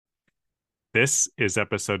This is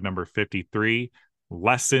episode number 53,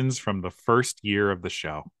 Lessons from the First Year of the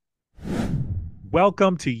Show.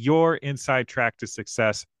 Welcome to your Inside Track to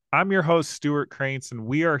Success. I'm your host, Stewart Kraintz, and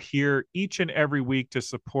we are here each and every week to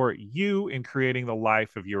support you in creating the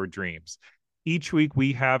life of your dreams. Each week,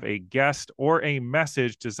 we have a guest or a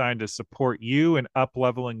message designed to support you in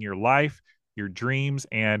up-leveling your life, your dreams,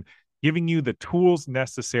 and giving you the tools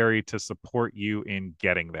necessary to support you in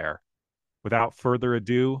getting there. Without further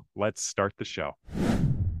ado, let's start the show.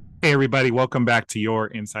 Hey, everybody, welcome back to your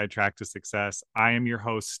Inside Track to Success. I am your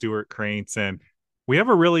host, Stewart Kraintz, and we have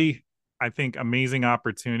a really, I think, amazing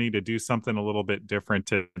opportunity to do something a little bit different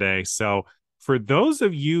today. So, for those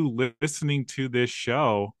of you listening to this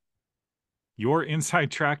show, your Inside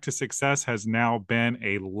Track to Success has now been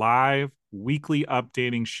a live, weekly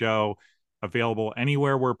updating show available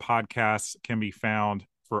anywhere where podcasts can be found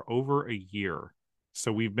for over a year.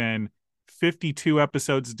 So, we've been 52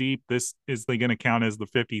 episodes deep. This is going to count as the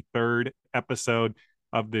 53rd episode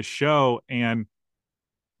of this show. And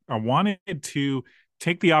I wanted to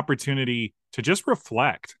take the opportunity to just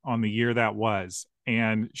reflect on the year that was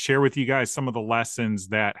and share with you guys some of the lessons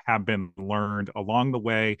that have been learned along the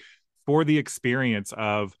way for the experience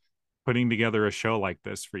of putting together a show like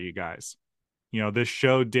this for you guys. You know, this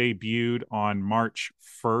show debuted on March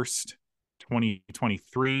 1st,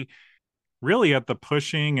 2023, really at the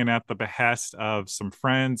pushing and at the behest of some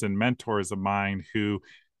friends and mentors of mine who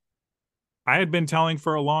I had been telling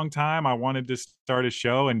for a long time I wanted to start a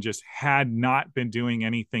show and just had not been doing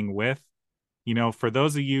anything with. You know, for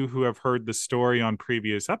those of you who have heard the story on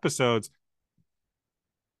previous episodes,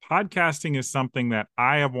 podcasting is something that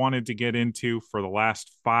I have wanted to get into for the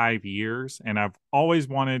last 5 years. And I've always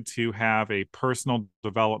wanted to have a personal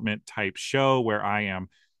development type show where I am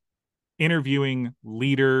interviewing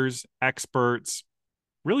leaders, experts,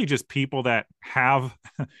 really just people that have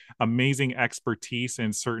amazing expertise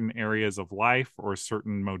in certain areas of life or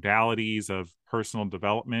certain modalities of personal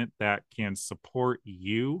development that can support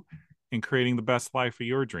you in creating the best life of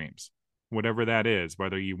your dreams, whatever that is,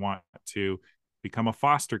 whether you want to become a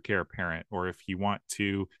foster care parent or if you want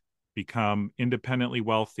to become independently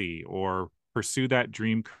wealthy or pursue that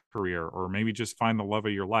dream career or maybe just find the love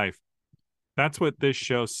of your life. That's what this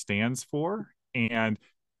show stands for. And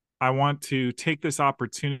I want to take this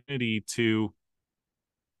opportunity to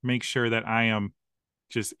make sure that I am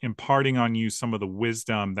just imparting on you some of the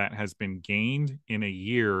wisdom that has been gained in a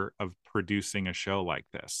year of producing a show like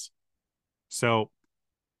this. So,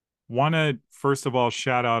 want to first of all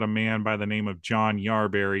shout out a man by the name of John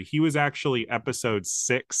Yarberry. He was actually episode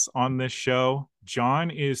 6 on this show.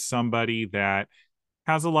 John is somebody that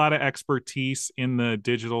has a lot of expertise in the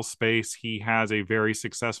digital space. He has a very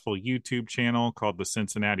successful YouTube channel called the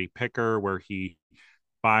Cincinnati Picker, where he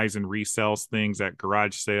buys and resells things at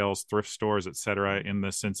garage sales, thrift stores, etc., in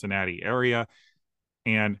the Cincinnati area.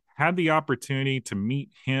 And had the opportunity to meet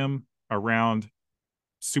him around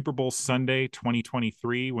Super Bowl Sunday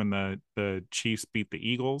 2023 when the Chiefs beat the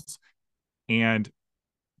Eagles, and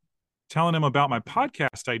telling him about my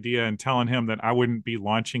podcast idea and telling him that I wouldn't be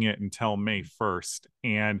launching it until May 1st.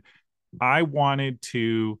 And I wanted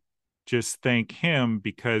to just thank him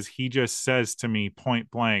because he just says to me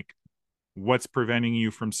point blank, what's preventing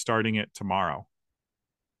you from starting it tomorrow?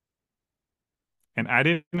 And I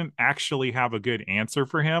didn't actually have a good answer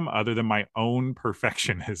for him other than my own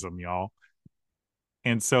perfectionism, y'all.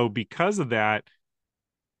 And so because of that,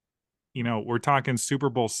 you know, we're talking Super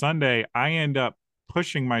Bowl Sunday, I end up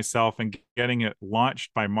pushing myself and getting it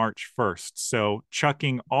launched by March 1st. So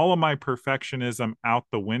chucking all of my perfectionism out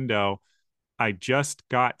the window, I just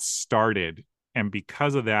got started. And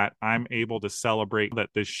because of that, I'm able to celebrate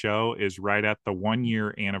that this show is right at the 1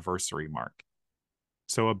 year anniversary mark.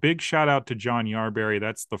 So a big shout out to John Yarberry.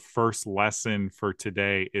 That's the first lesson for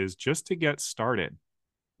today, is just to get started.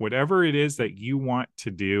 Whatever it is that you want to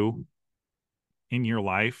do in your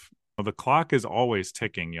life, the clock is always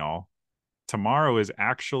ticking, y'all. Tomorrow is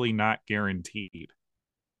actually not guaranteed.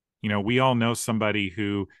 You know, we all know somebody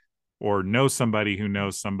who, or know somebody who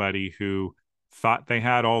knows somebody who thought they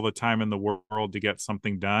had all the time in the world to get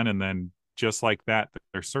something done. And then just like that,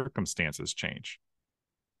 their circumstances change.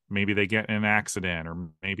 Maybe they get in an accident, or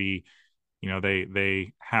maybe, you know,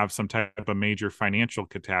 they have some type of major financial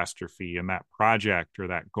catastrophe, and that project or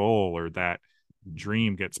that goal or that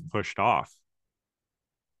dream gets pushed off.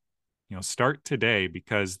 You know, start today,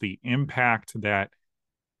 because the impact that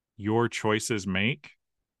your choices make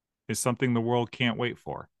is something the world can't wait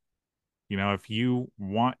for. You know, if you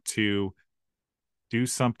want to do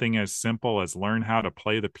something as simple as learn how to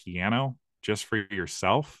play the piano just for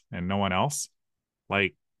yourself and no one else,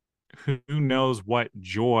 like, who knows what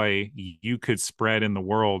joy you could spread in the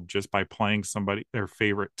world just by playing somebody their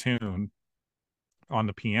favorite tune on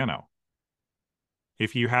the piano.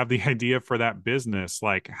 If you have the idea for that business,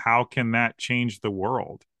 like how can that change the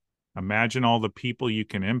world? Imagine all the people you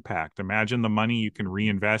can impact. Imagine the money you can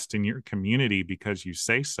reinvest in your community because you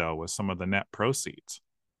say so with some of the net proceeds.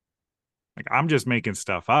 Like I'm just making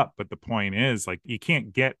stuff up, but the point is like you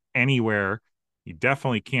can't get anywhere. You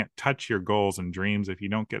definitely can't touch your goals and dreams if you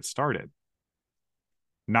don't get started.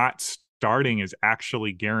 Not starting is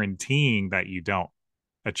actually guaranteeing that you don't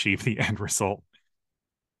achieve the end result.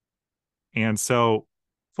 And so,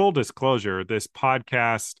 full disclosure, this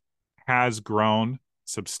podcast has grown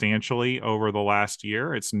substantially over the last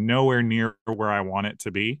year. It's nowhere near where I want it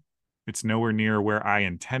to be. It's nowhere near where I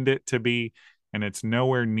intend it to be. And it's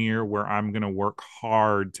nowhere near where I'm going to work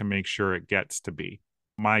hard to make sure it gets to be.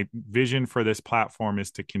 My vision for this platform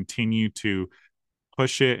is to continue to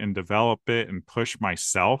push it and develop it and push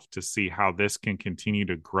myself to see how this can continue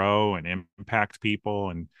to grow and impact people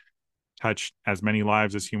and touch as many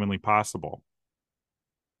lives as humanly possible.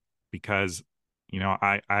 Because,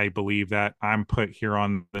 I believe that I'm put here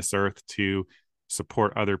on this earth to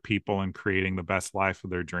support other people in creating the best life of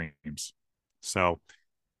their dreams. So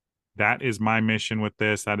that is my mission with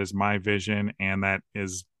this. That is my vision. And that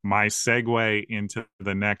is my segue into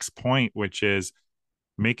the next point, which is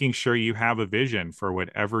making sure you have a vision for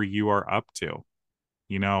whatever you are up to.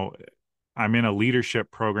 You know, I'm in a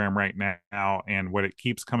leadership program right now, and what it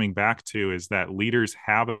keeps coming back to is that leaders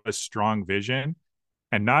have a strong vision.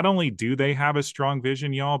 And not only do they have a strong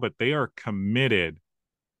vision, y'all, but they are committed,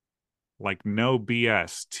 like no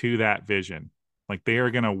BS, to that vision. Like they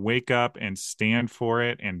are going to wake up and stand for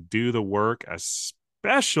it and do the work,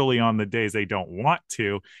 especially on the days they don't want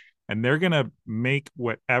to. And they're going to make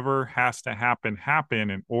whatever has to happen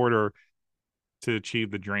in order to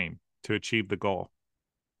achieve the dream, to achieve the goal.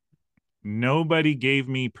 Nobody gave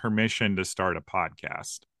me permission to start a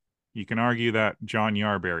podcast. You can argue that John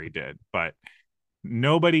Yarberry did, but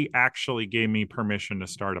nobody actually gave me permission to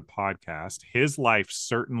start a podcast. His life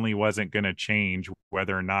certainly wasn't going to change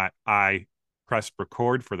whether or not I pressed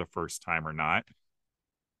record for the first time or not.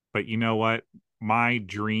 But you know what? My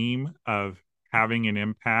dream of having an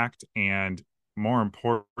impact and more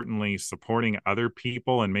importantly, supporting other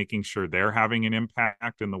people and making sure they're having an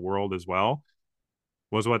impact in the world as well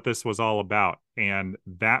was what this was all about. And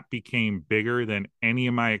that became bigger than any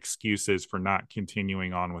of my excuses for not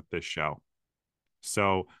continuing on with this show.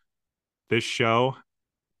 So this show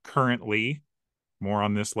currently, more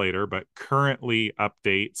on this later, but currently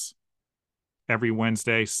updates every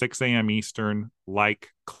Wednesday, 6 a.m. Eastern, like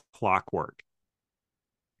clockwork.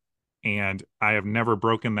 And I have never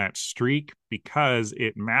broken that streak because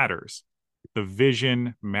it matters. The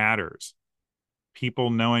vision matters.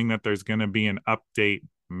 People knowing that there's going to be an update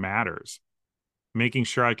matters. Making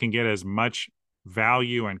sure I can get as much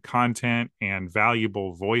value and content and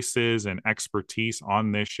valuable voices and expertise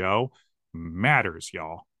on this show matters,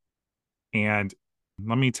 y'all. And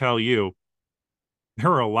let me tell you, there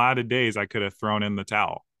were a lot of days I could have thrown in the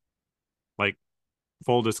towel. Like,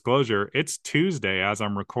 full disclosure, it's Tuesday as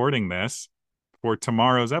I'm recording this for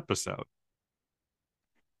tomorrow's episode.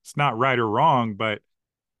 It's not right or wrong, but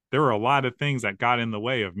there were a lot of things that got in the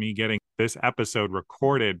way of me getting this episode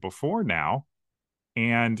recorded before now.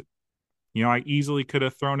 And, I easily could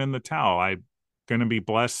have thrown in the towel. I'm going to be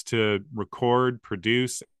blessed to record,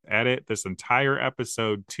 produce, edit this entire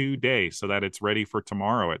episode today so that it's ready for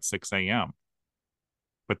tomorrow at 6 a.m.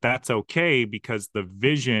 But that's okay because the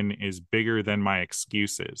vision is bigger than my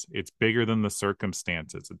excuses. It's bigger than the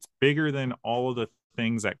circumstances. It's bigger than all of the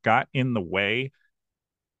things that got in the way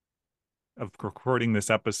of recording this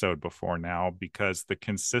episode before now, because the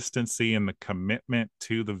consistency and the commitment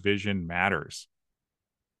to the vision matters.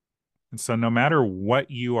 And so no matter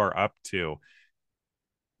what you are up to,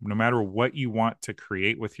 no matter what you want to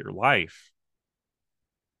create with your life,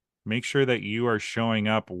 make sure that you are showing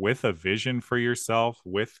up with a vision for yourself,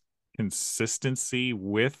 with consistency,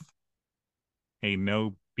 with a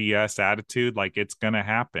no BS attitude. Like it's going to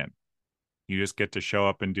happen. You just get to show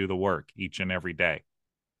up and do the work each and every day.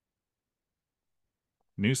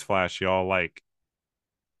 Newsflash, y'all, like,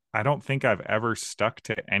 I don't think I've ever stuck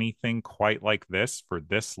to anything quite like this for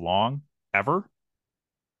this long, ever.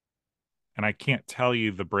 And I can't tell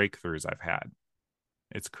you the breakthroughs I've had.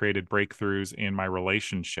 It's created breakthroughs in my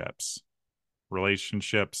relationships,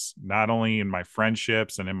 not only in my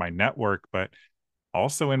friendships and in my network, but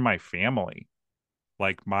also in my family.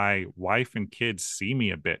 Like my wife and kids see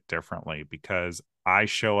me a bit differently because I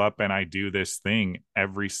show up and I do this thing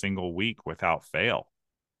every single week without fail.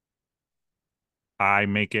 I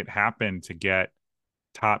make it happen to get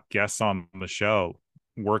top guests on the show,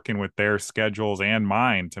 working with their schedules and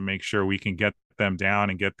mine to make sure we can get them down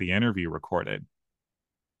and get the interview recorded.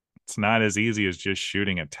 It's not as easy as just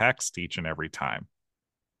shooting a text each and every time.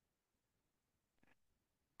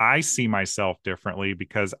 I see myself differently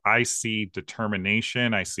because I see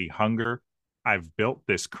determination, I see hunger. I've built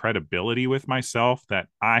this credibility with myself that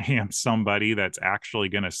I am somebody that's actually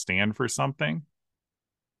going to stand for something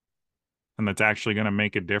and that's actually going to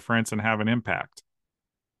make a difference and have an impact.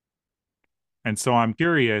 And so I'm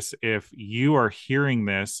curious if you are hearing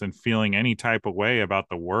this and feeling any type of way about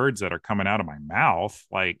the words that are coming out of my mouth,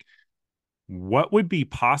 like what would be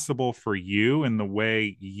possible for you in the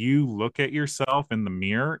way you look at yourself in the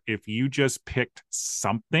mirror if you just picked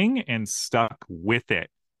something and stuck with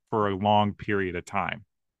it for a long period of time?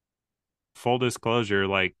 Full disclosure,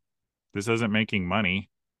 like this isn't making money.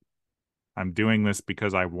 I'm doing this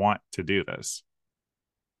because I want to do this.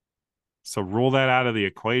 So rule that out of the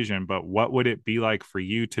equation. But what would it be like for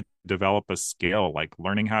you to develop a skill like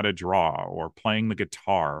learning how to draw or playing the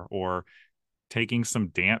guitar or taking some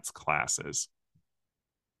dance classes?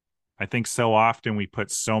 I think so often we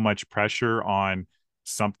put so much pressure on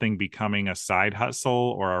something becoming a side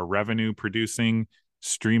hustle or a revenue producing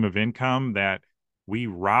stream of income that we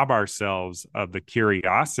rob ourselves of the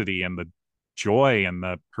curiosity and the joy and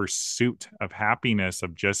the pursuit of happiness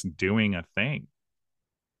of just doing a thing.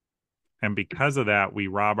 And because of that, we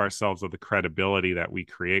rob ourselves of the credibility that we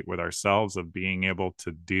create with ourselves of being able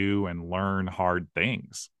to do and learn hard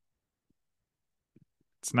things.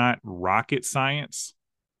 It's not rocket science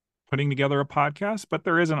putting together a podcast, but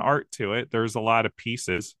there is an art to it. There's a lot of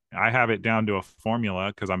pieces. I have it down to a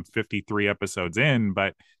formula because I'm 53 episodes in,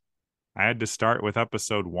 but I had to start with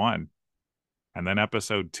episode 1 and then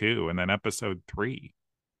episode 2 and then episode 3.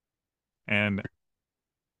 And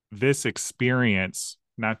this experience,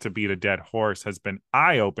 not to beat a dead horse, has been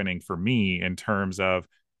eye-opening for me in terms of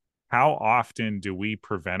how often do we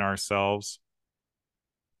prevent ourselves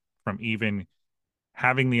from even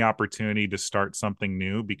having the opportunity to start something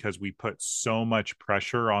new because we put so much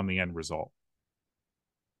pressure on the end result.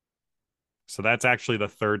 So that's actually the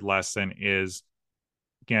third lesson is,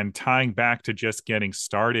 again, tying back to just getting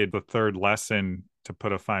started. The third lesson, to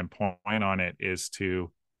put a fine point on it, is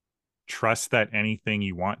to trust that anything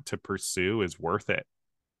you want to pursue is worth it.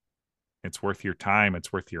 It's worth your time,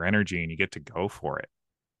 it's worth your energy, and you get to go for it.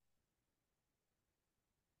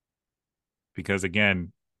 Because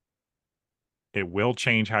again, it will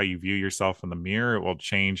change how you view yourself in the mirror. It will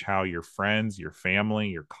change how your friends, your family,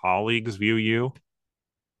 your colleagues view you.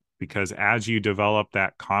 Because as you develop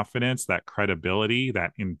that confidence, that credibility,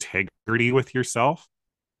 that integrity with yourself,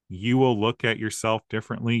 you will look at yourself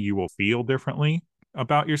differently. You will feel differently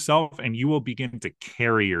about yourself, and you will begin to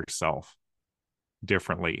carry yourself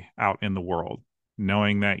differently out in the world,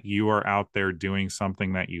 knowing that you are out there doing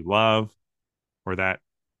something that you love, or that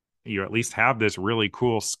you at least have this really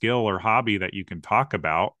cool skill or hobby that you can talk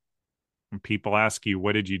about. When people ask you,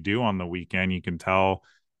 what did you do on the weekend? You can tell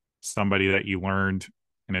somebody that you learned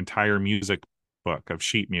an entire music book of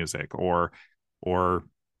sheet music, or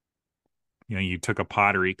you took a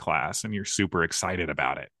pottery class and you're super excited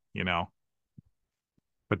about it.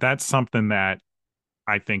 But that's something that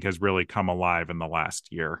I think has really come alive in the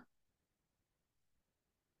last year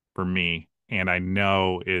for me, and I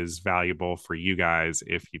know is valuable for you guys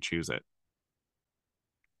if you choose it.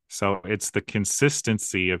 So it's the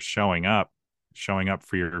consistency of showing up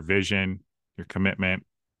for your vision, your commitment.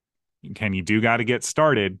 You do got to get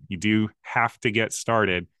started. You do have to get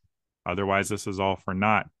started. Otherwise, this is all for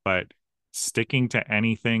naught. But sticking to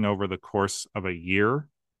anything over the course of a year,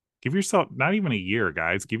 give yourself not even a year,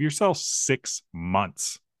 guys, give yourself 6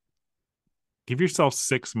 months. Give yourself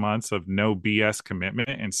 6 months of no BS commitment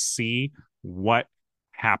and see what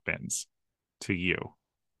happens to you.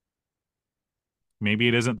 Maybe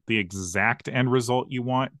it isn't the exact end result you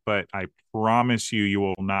want, but I promise you, you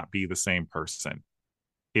will not be the same person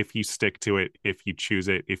if you stick to it, if you choose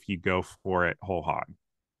it, if you go for it whole hog.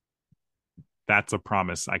 That's a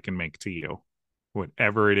promise I can make to you,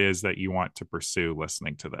 whatever it is that you want to pursue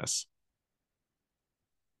listening to this.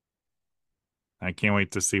 I can't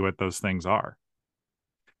wait to see what those things are.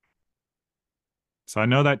 So I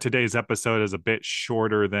know that today's episode is a bit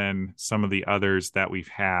shorter than some of the others that we've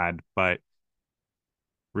had, but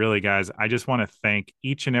really, guys, I just want to thank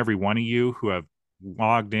each and every one of you who have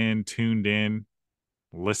logged in, tuned in,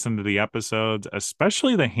 listened to the episodes,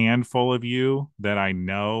 especially the handful of you that I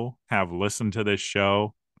know have listened to this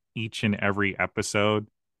show each and every episode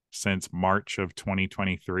since March of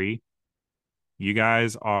 2023. You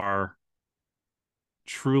guys are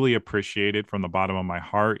truly appreciated from the bottom of my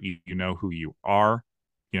heart. You know who you are.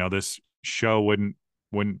 This show wouldn't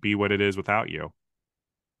be what it is without you.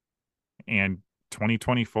 And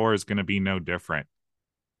 2024 is going to be no different.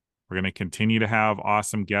 We're going to continue to have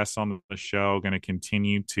awesome guests on the show, going to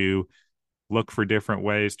continue to look for different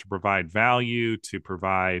ways to provide value, to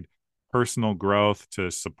provide personal growth,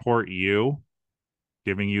 to support you,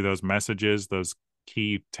 giving you those messages, those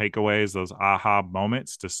key takeaways, those aha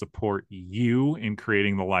moments to support you in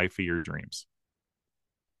creating the life of your dreams.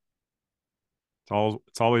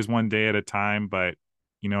 It's always one day at a time, but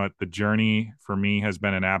the journey for me has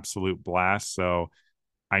been an absolute blast. So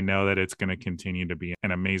I know that it's going to continue to be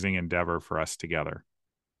an amazing endeavor for us together.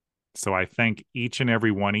 So I thank each and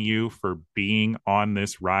every one of you for being on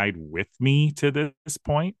this ride with me to this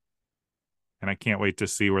point. And I can't wait to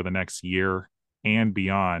see where the next year and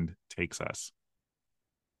beyond takes us.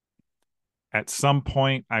 At some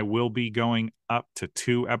point, I will be going up to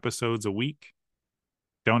 2 episodes a week.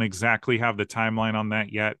 Don't exactly have the timeline on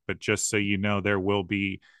that yet, but just so you know, there will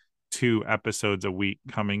be 2 episodes a week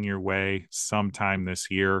coming your way sometime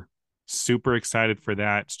this year. Super excited for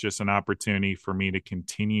that. It's just an opportunity for me to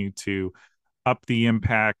continue to up the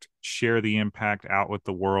impact, share the impact out with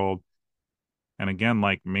the world. And again,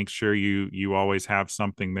 like, make sure you always have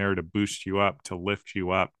something there to boost you up, to lift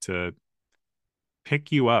you up, to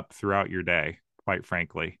pick you up throughout your day, quite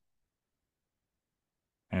frankly.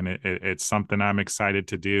 And it's something I'm excited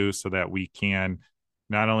to do so that we can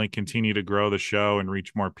not only continue to grow the show and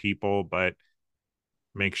reach more people, but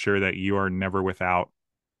make sure that you are never without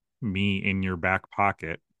me in your back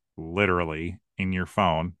pocket, literally in your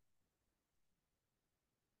phone,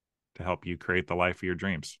 to help you create the life of your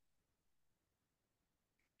dreams.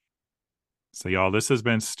 So, y'all, this has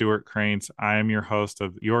been Stewart Kraintz. I am your host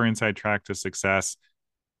of Your Inside Track to Success.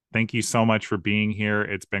 Thank you so much for being here.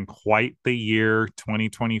 It's been quite the year.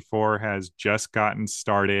 2024 has just gotten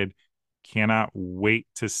started. Cannot wait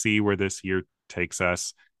to see where this year takes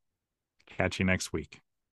us. Catch you next week.